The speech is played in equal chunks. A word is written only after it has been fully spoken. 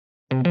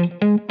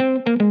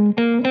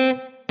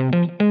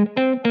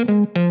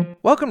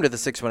Welcome to the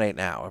 618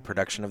 Now, a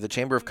production of the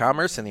Chamber of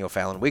Commerce and the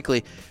O'Fallon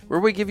Weekly,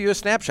 where we give you a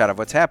snapshot of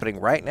what's happening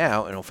right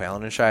now in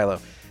O'Fallon and Shiloh.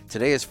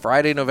 Today is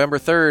Friday, November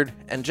 3rd.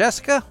 And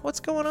Jessica,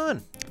 what's going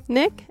on?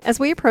 Nick, as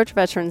we approach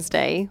Veterans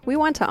Day, we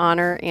want to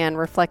honor and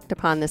reflect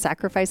upon the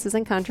sacrifices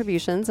and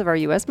contributions of our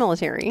U.S.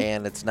 military.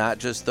 And it's not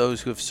just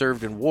those who have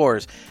served in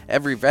wars.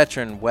 Every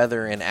veteran,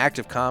 whether in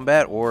active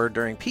combat or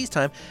during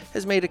peacetime,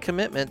 has made a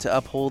commitment to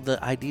uphold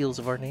the ideals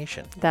of our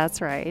nation.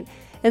 That's right.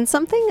 And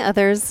something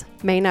others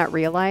may not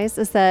realize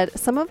is that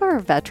some of our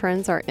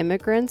veterans are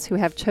immigrants who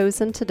have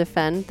chosen to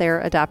defend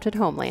their adopted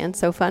homeland.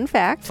 So fun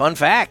fact. Fun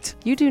fact.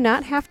 You do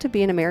not have to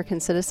be an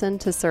American citizen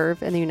to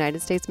serve in the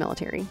United States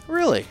military.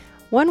 Really?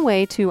 One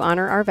way to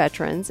honor our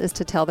veterans is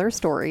to tell their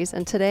stories,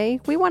 and today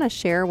we want to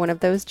share one of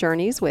those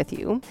journeys with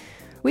you.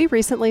 We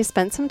recently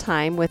spent some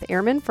time with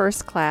Airman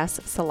First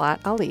Class Salat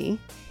Ali.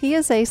 He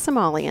is a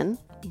Somalian,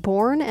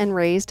 born and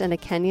raised in a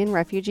Kenyan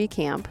refugee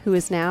camp, who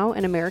is now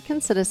an American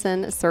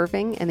citizen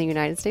serving in the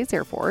United States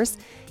Air Force.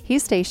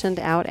 He's stationed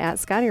out at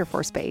Scott Air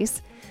Force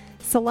Base.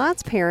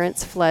 Salat's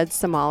parents fled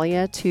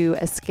Somalia to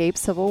escape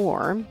civil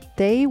war.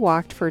 They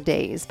walked for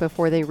days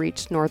before they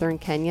reached northern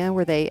Kenya,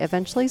 where they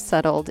eventually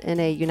settled in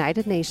a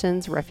United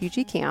Nations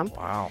refugee camp.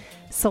 Wow.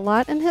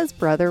 Salat and his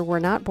brother were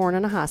not born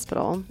in a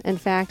hospital. In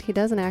fact, he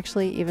doesn't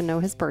actually even know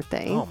his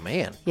birthday. Oh,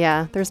 man.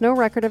 Yeah, there's no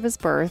record of his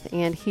birth,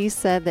 and he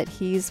said that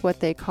he's what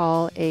they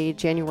call a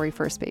January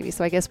 1st baby.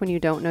 So I guess when you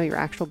don't know your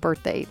actual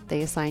birth date,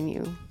 they assign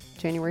you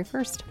January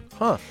 1st.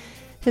 Huh.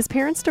 His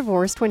parents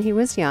divorced when he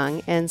was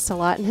young, and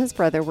Salat and his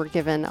brother were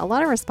given a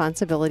lot of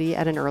responsibility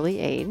at an early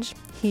age.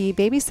 He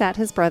babysat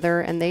his brother,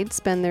 and they'd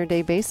spend their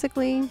day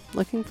basically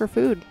looking for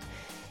food.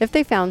 If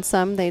they found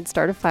some, they'd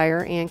start a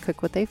fire and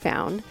cook what they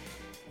found.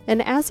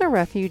 And as a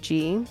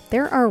refugee,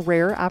 there are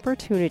rare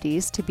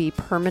opportunities to be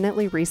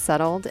permanently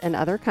resettled in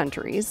other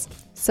countries.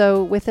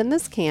 So within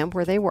this camp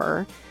where they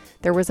were,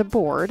 there was a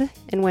board,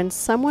 and when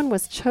someone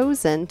was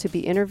chosen to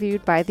be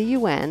interviewed by the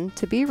UN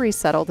to be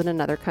resettled in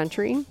another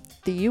country,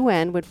 the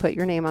UN would put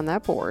your name on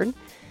that board.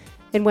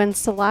 And when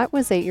Salat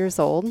was 8 years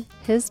old,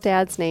 his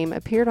dad's name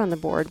appeared on the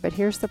board, but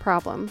here's the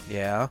problem.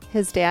 Yeah?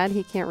 His dad,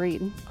 he can't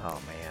read.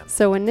 Oh, man.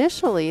 So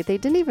initially, they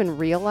didn't even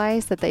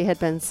realize that they had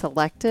been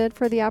selected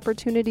for the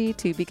opportunity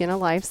to begin a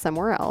life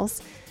somewhere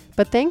else.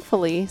 But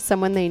thankfully,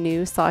 someone they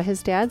knew saw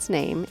his dad's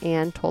name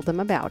and told them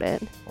about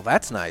it. Well,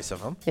 that's nice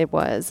of him. It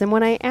was. And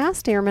when I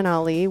asked Airman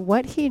Ali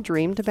what he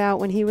dreamed about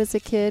when he was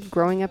a kid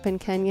growing up in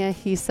Kenya,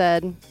 he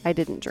said, I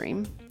didn't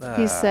dream.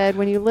 He said,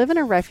 when you live in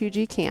a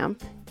refugee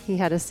camp, he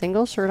had a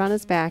single shirt on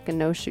his back and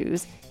no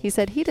shoes. He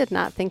said he did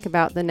not think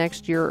about the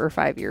next year or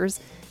 5 years.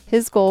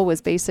 His goal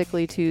was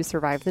basically to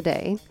survive the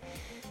day.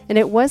 And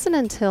it wasn't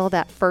until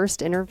that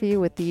first interview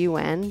with the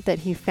UN that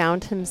he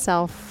found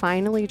himself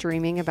finally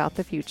dreaming about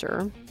the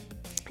future.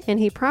 And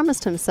he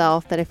promised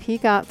himself that if he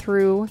got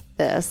through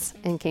this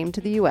and came to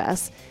the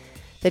U.S.,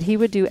 that he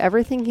would do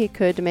everything he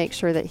could to make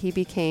sure that he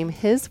became,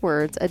 his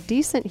words, a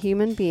decent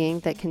human being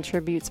that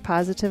contributes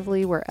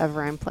positively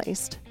wherever I'm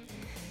placed.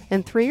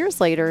 And 3 years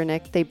later,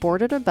 Nick, they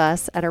boarded a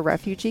bus at a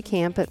refugee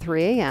camp at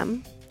 3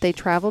 a.m. They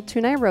traveled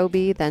to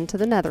Nairobi, then to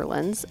the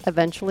Netherlands,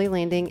 eventually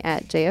landing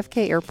at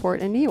JFK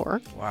Airport in New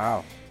York.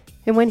 Wow.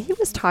 And when he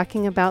was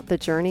talking about the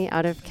journey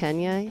out of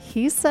Kenya,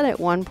 he said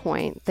at one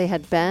point they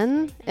had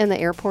been in the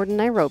airport in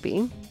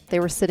Nairobi. They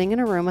were sitting in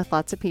a room with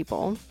lots of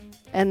people.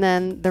 And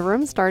then the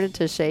room started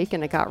to shake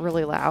and it got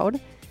really loud.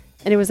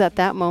 And it was at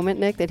that moment,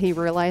 Nick, that he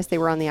realized they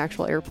were on the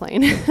actual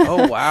airplane.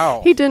 Oh,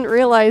 wow. He didn't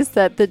realize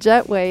that the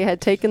jetway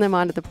had taken them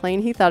onto the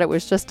plane. He thought it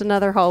was just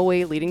another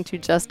hallway leading to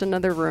just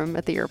another room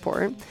at the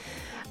airport.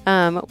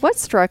 What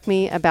struck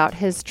me about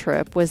his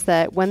trip was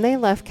that when they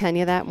left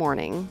Kenya that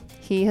morning,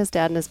 he, his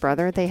dad, and his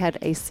brother, they had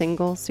a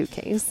single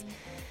suitcase.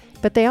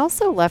 But they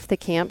also left the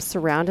camp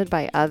surrounded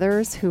by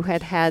others who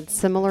had had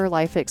similar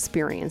life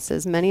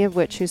experiences, many of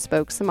which who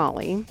spoke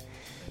Somali.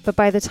 But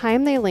by the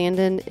time they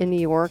landed in New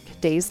York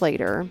days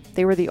later,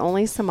 they were the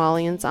only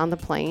Somalians on the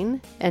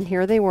plane, and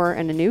here they were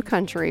in a new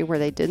country where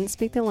they didn't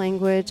speak the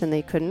language and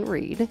they couldn't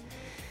read.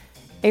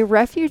 A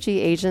refugee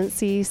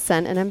agency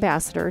sent an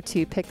ambassador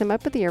to pick them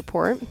up at the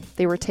airport.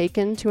 They were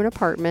taken to an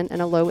apartment in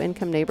a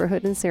low-income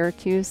neighborhood in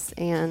Syracuse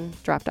and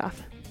dropped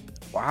off.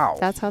 Wow.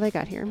 That's how they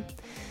got here.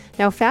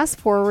 Now, fast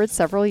forward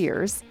several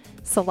years.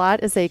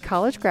 Salat is a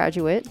college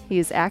graduate. He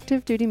is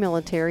active duty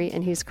military,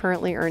 and he's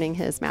currently earning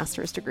his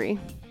master's degree.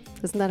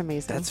 Isn't that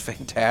amazing? That's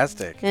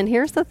fantastic. And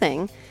here's the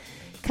thing.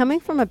 Coming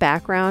from a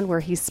background where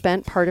he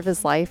spent part of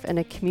his life in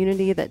a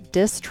community that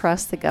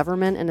distrusts the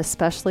government and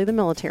especially the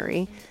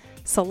military,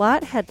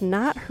 Salat had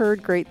not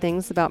heard great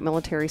things about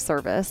military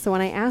service. So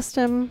when I asked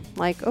him,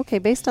 okay,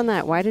 based on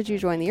that, why did you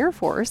join the Air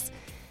Force?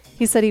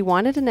 He said he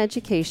wanted an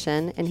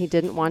education and he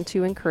didn't want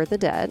to incur the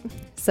debt.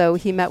 So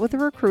he met with a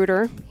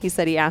recruiter. He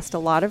said he asked a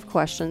lot of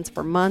questions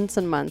for months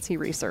and months. He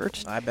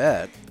researched. I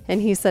bet.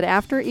 And he said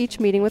after each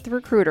meeting with the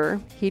recruiter,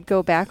 he'd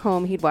go back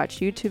home, he'd watch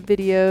YouTube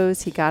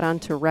videos, he got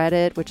onto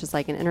Reddit, which is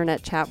like an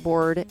internet chat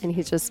board, and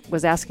he just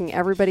was asking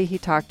everybody he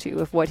talked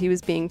to if what he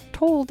was being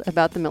told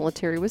about the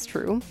military was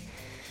true.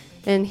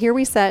 And here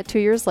we sat 2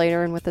 years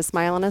later, and with a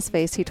smile on his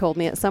face, he told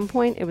me at some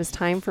point it was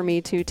time for me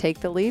to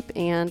take the leap,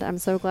 and I'm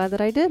so glad that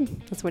I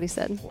did. That's what he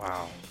said.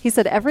 Wow. He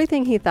said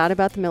everything he thought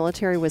about the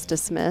military was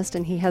dismissed,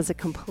 and he has a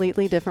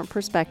completely different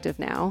perspective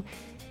now.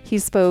 He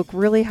spoke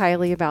really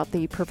highly about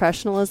the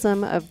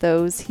professionalism of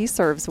those he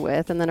serves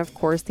with, and then, of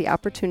course, the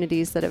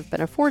opportunities that have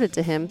been afforded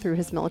to him through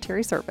his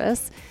military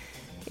service.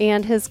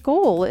 And his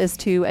goal is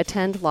to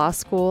attend law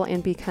school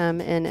and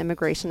become an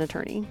immigration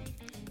attorney.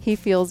 He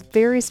feels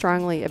very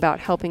strongly about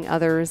helping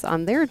others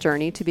on their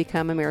journey to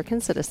become American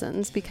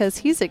citizens because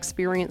he's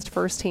experienced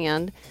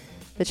firsthand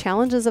the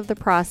challenges of the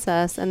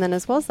process and then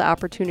as well as the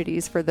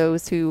opportunities for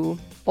those who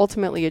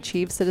ultimately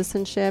achieve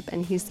citizenship.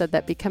 And he said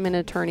that becoming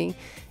an attorney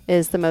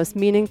is the most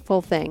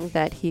meaningful thing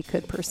that he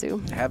could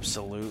pursue.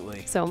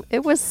 Absolutely. So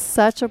it was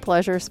such a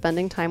pleasure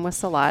spending time with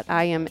Salat.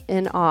 I am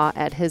in awe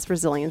at his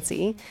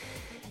resiliency.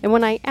 And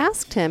when I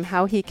asked him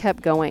how he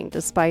kept going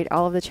despite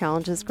all of the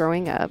challenges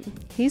growing up,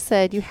 he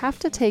said, you have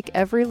to take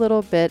every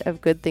little bit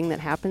of good thing that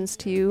happens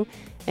to you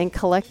and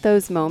collect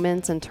those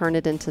moments and turn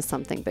it into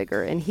something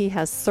bigger. And he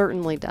has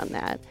certainly done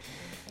that.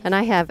 And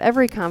I have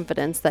every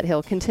confidence that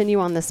he'll continue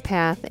on this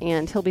path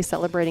and he'll be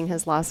celebrating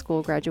his law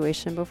school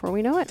graduation before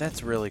we know it.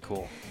 That's really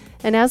cool.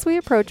 And as we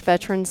approach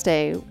Veterans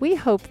Day, we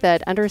hope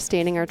that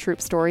understanding our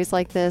troop stories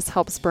like this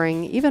helps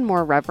bring even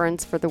more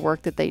reverence for the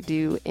work that they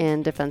do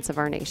in defense of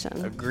our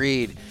nation.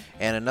 Agreed.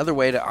 And another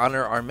way to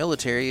honor our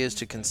military is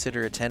to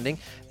consider attending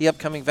the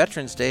upcoming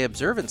Veterans Day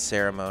observance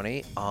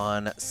ceremony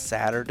on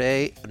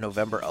Saturday,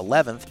 November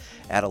 11th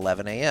at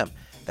 11 a.m.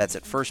 That's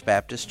at First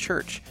Baptist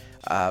Church.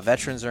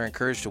 Veterans are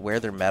encouraged to wear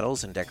their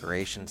medals and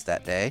decorations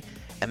that day.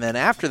 And then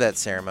after that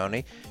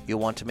ceremony, you'll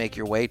want to make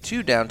your way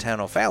to downtown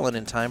O'Fallon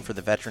in time for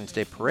the Veterans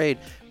Day Parade,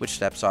 which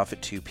steps off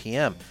at 2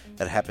 p.m.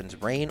 That happens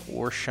rain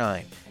or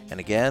shine. And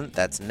again,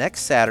 that's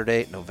next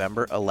Saturday,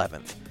 November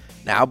 11th.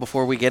 Now,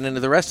 before we get into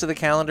the rest of the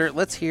calendar,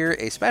 let's hear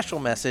a special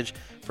message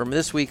from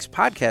this week's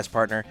podcast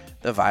partner,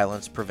 the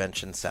Violence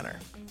Prevention Center.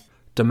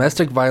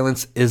 Domestic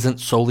violence isn't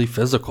solely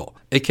physical.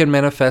 It can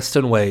manifest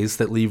in ways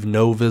that leave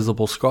no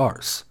visible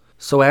scars.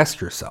 So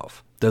ask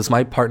yourself, does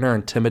my partner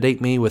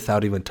intimidate me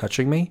without even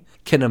touching me?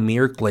 Can a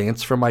mere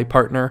glance from my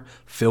partner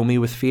fill me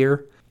with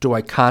fear? Do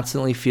I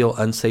constantly feel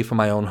unsafe in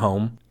my own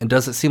home? And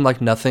does it seem like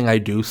nothing I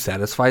do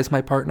satisfies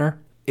my partner?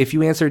 If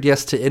you answered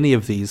yes to any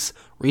of these,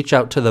 reach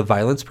out to the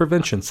Violence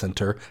Prevention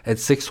Center at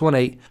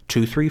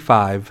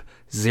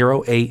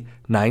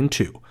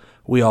 618-235-0892.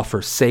 We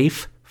offer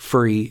safe,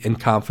 free, and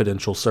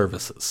confidential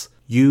services.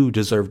 You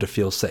deserve to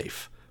feel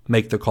safe.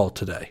 Make the call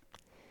today.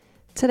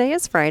 Today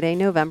is Friday,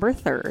 November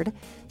 3rd.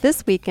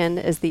 This weekend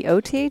is the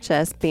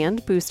OTHS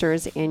Band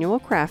Boosters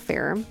Annual Craft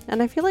Fair,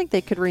 and I feel like they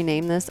could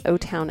rename this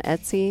O-Town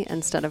Etsy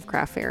instead of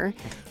Craft Fair,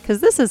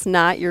 because this is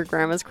not your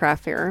grandma's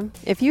craft fair.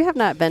 If you have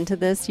not been to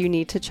this, you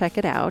need to check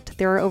it out.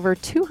 There are over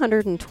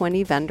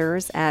 220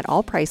 vendors at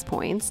all price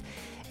points,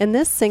 and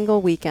this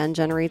single weekend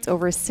generates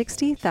over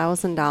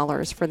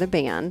 $60,000 for the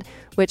band,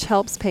 which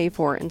helps pay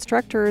for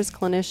instructors,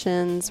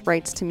 clinicians,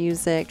 rights to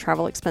music,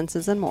 travel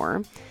expenses, and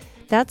more.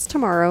 That's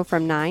tomorrow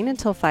from 9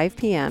 until 5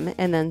 p.m.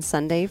 and then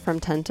Sunday from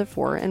 10 to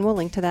 4, and we'll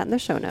link to that in the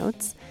show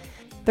notes.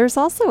 There's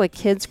also a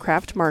kids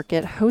craft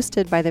market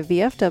hosted by the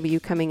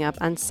VFW coming up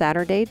on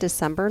Saturday,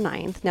 December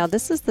 9th. Now,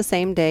 this is the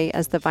same day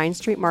as the Vine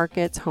Street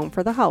Market's Home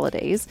for the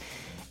Holidays,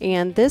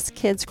 and this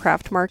kids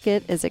craft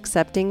market is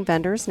accepting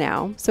vendors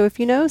now. So if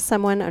you know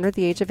someone under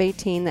the age of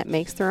 18 that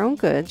makes their own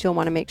goods, you'll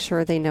want to make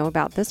sure they know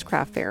about this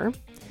craft fair.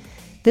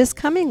 This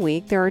coming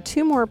week, there are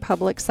 2 more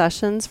public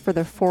sessions for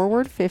the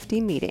Forward 50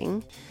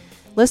 meeting.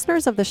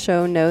 Listeners of the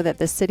show know that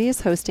the city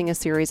is hosting a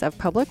series of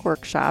public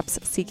workshops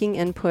seeking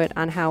input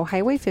on how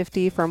Highway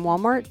 50 from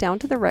Walmart down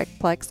to the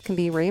Recplex can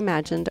be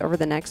reimagined over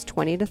the next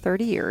 20 to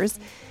 30 years.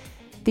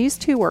 These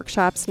 2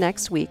 workshops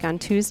next week on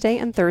Tuesday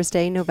and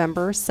Thursday,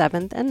 November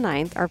 7th and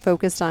 9th, are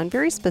focused on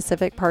very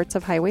specific parts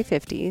of Highway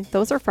 50.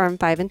 Those are from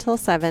 5 until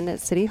 7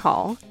 at City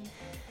Hall.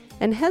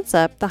 And heads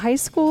up, the high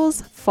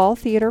school's fall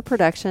theater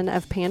production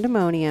of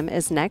Pandemonium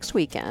is next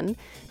weekend.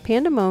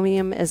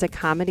 Pandemonium is a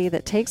comedy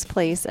that takes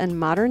place in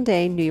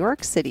modern-day New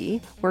York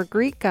City, where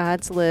Greek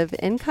gods live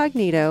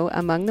incognito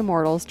among the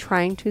mortals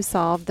trying to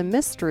solve the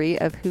mystery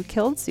of who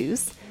killed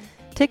Zeus.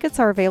 Tickets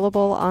are available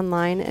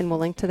online, and we'll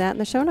link to that in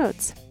the show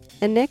notes.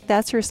 And Nick,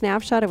 that's your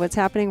snapshot of what's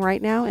happening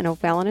right now in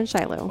O'Fallon and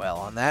Shiloh. Well,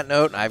 on that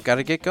note, I've got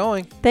to get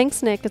going.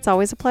 Thanks, Nick. It's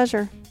always a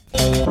pleasure.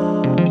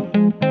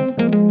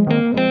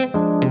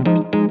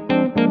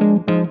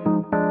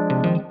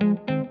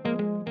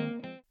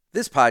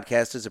 This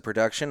podcast is a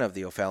production of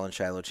the O'Fallon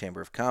Shiloh Chamber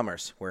of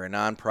Commerce. We're a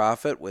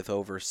nonprofit with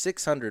over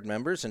 600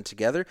 members, and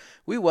together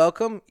we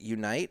welcome,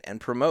 unite,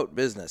 and promote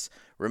business.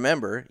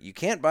 Remember, you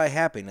can't buy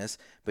happiness,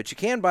 but you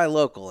can buy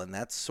local, and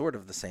that's sort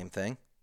of the same thing.